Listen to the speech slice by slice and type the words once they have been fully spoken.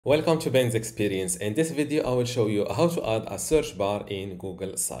Welcome to Ben's Experience. In this video, I will show you how to add a search bar in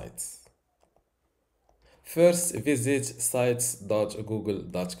Google Sites. First, visit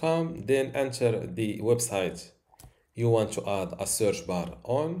sites.google.com, then enter the website you want to add a search bar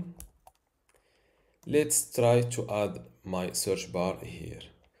on. Let's try to add my search bar here.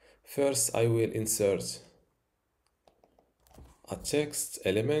 First, I will insert a text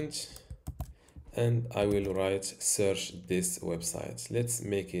element and I will write search this website. Let's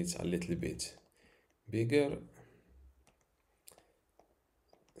make it a little bit bigger,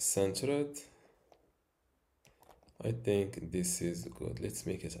 centered. I think this is good. Let's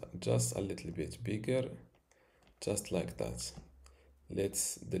make it just a little bit bigger, just like that.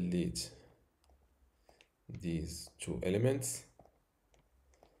 Let's delete these two elements.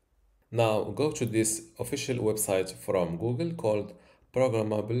 Now go to this official website from Google called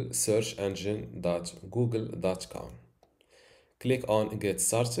programmablesearchengine.google.com. Click on Get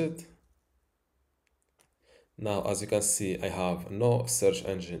Started. Now, as you can see, I have no search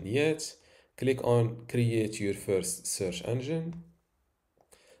engine yet. Click on Create your first search engine.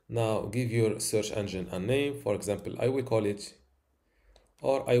 Now, give your search engine a name. For example, I will call it,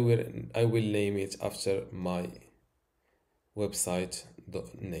 or I will name it after my website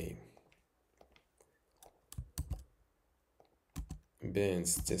name.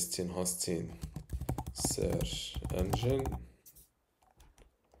 Ben's testing hosting search engine.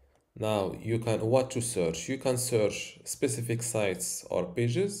 Now you can what to search. You can search specific sites or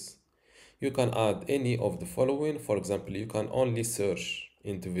pages. You can add any of the following. For example, you can only search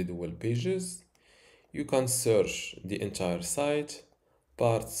individual pages. You can search the entire site,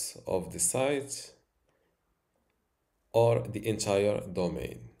 parts of the site, or the entire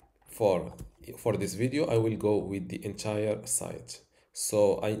domain. For this video, I will go with the entire site.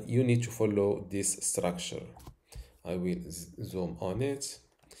 So you need to follow this structure. I will zoom on it.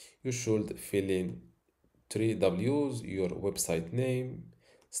 You should fill in 3 W's, your website name,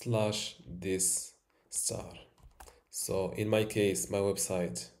 / this star. So in my case, my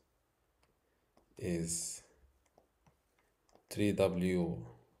website is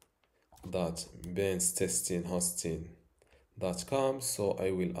www.benstestinghosting.com. So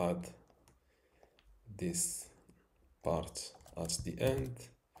I will add this part at the end,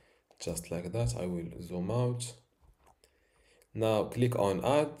 just like that. I will zoom out. Now click on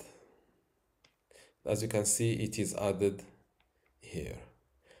add. As you can see, it is added here.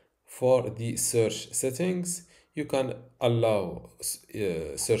 For the search settings, you can allow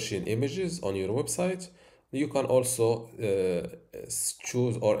searching images on your website. You can also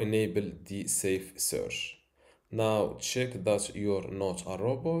choose or enable the safe search. Now check that you're not a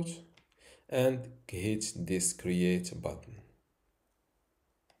robot and hit this create button.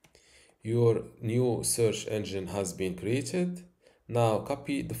 Your new search engine has been created. Now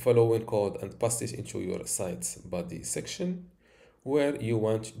copy the following code and paste it into your site's body section where you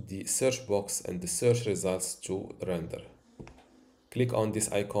want the search box and the search results to render. Click on this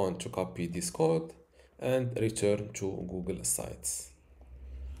icon to copy this code and return to Google Sites.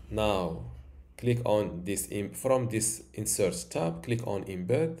 Now click on this from this insert tab, click on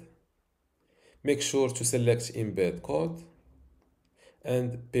embed. Make sure to select embed code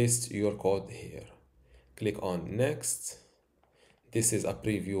and paste your code here. Click on next. This is a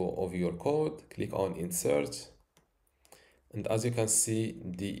preview of your code. Click on insert. And as you can see,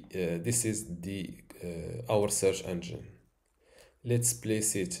 this is our search engine. Let's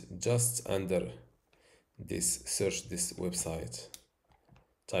place it just under this search this website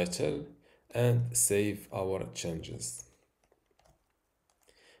title and save our changes.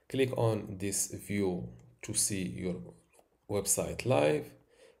 Click on this view to see your website live,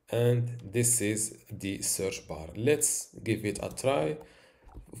 and this is the search bar. Let's give it a try.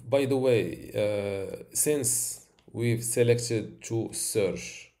 By the way, since we've selected to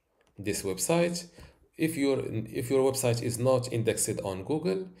search this website, if your website is not indexed on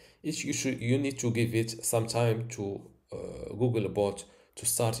Google, you need to give it some time to Googlebot to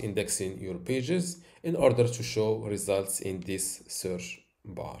start indexing your pages in order to show results in this search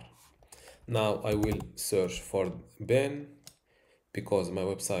bar. Now I will search for Ben because my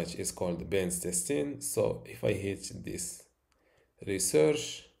website is called Ben's Testing. So if I hit this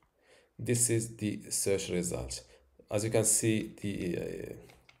research, this is the search result. As you can see,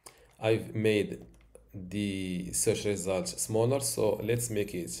 I've made the search results smaller, so let's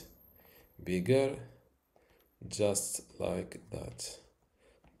make it bigger, just like that,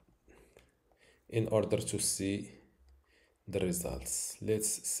 in order to see the results.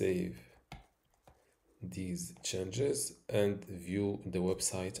 Let's save these changes and view the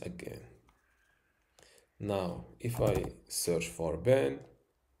website again. Now if I search for Ben,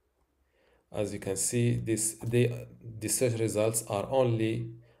 As you can see, the search results are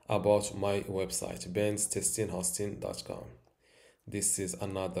only about my website, benstestinghosting.com. This is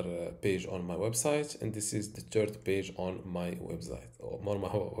another page on my website, and this is the third page on my website, or on my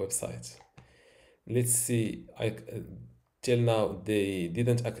website. Let's see. Till now they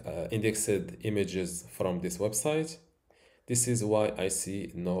didn't indexed images from this website. This is why I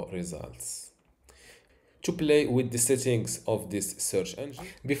see no results. To play with the settings of this search engine.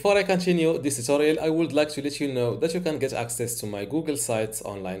 Before I continue this tutorial, I would like to let you know that you can get access to my Google Sites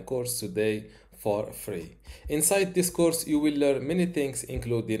online course today for free. Inside this course, you will learn many things,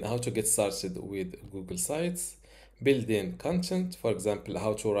 including how to get started with Google Sites, building content, for example,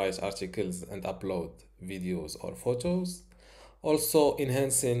 how to write articles and upload videos or photos. Also,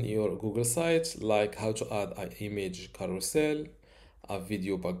 enhancing your Google site, like how to add an image carousel, a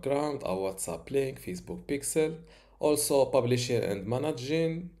video background, a WhatsApp link, Facebook pixel. Also, publishing and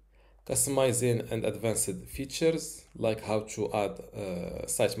managing, customizing and advanced features, like how to add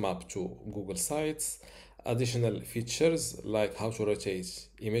sitemap to Google Sites. Additional features like how to rotate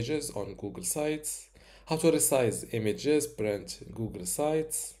images on Google Sites, how to resize images, print Google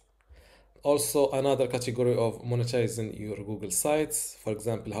Sites. Also, another category of monetizing your Google Sites, for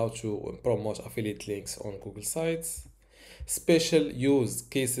example, how to promote affiliate links on Google Sites. Special use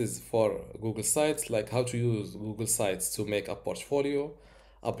cases for Google Sites, like how to use Google Sites to make a portfolio,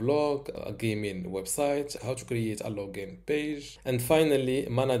 a blog, a gaming website, how to create a login page, and finally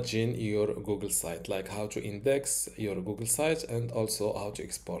managing your Google site, like how to index your Google site and also how to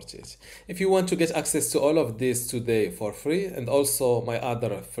export it. If you want to get access to all of this today for free, and also my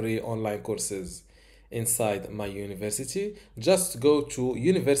other free online courses inside my university, just go to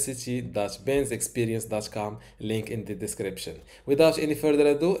university.bensexperience.com, link in the description. Without any further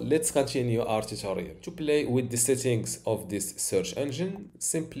ado, let's continue our tutorial. To play with the settings of this search engine,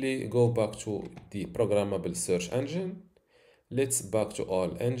 simply go back to the programmable search engine. Let's back to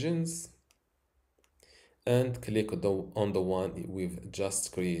all engines and click on the one we've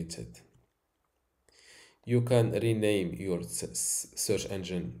just created. You can rename your search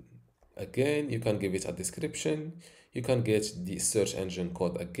engine again. You can give it a description. You can get the search engine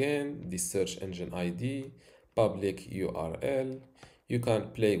code again, the search engine ID, public URL. You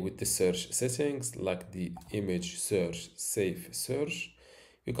can play with the search settings like the image search, safe search.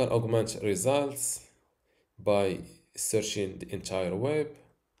 You can augment results by searching the entire web.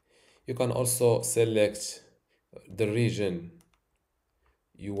 You can also select the region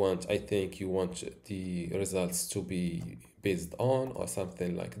you want. I think you want the results to be based on, or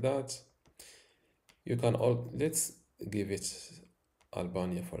something like that. You can let's give it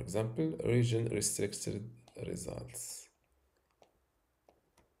Albania, for example, region restricted results.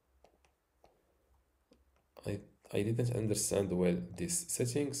 I didn't understand well these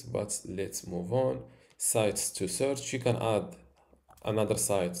settings, but let's move on. Sites to search. You can add another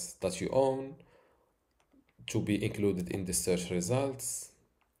site that you own to be included in the search results.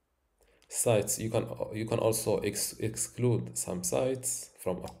 Sites, you can also exclude some sites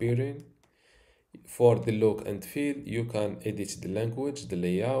from appearing. For the look and feel, you can edit the language, the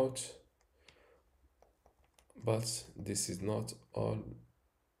layout, but this is not all.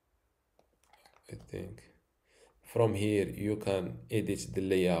 I think from here you can edit the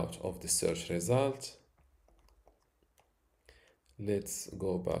layout of the search result. Let's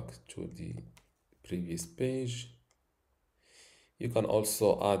go back to the previous page. You can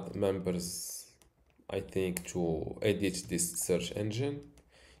also add members, I think, to edit this search engine.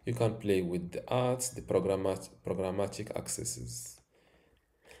 You can play with the ads, the programmatic accesses.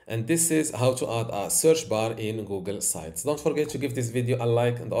 And this is how to add a search bar in Google Sites. Don't forget to give this video a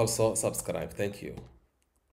like and also subscribe. Thank you.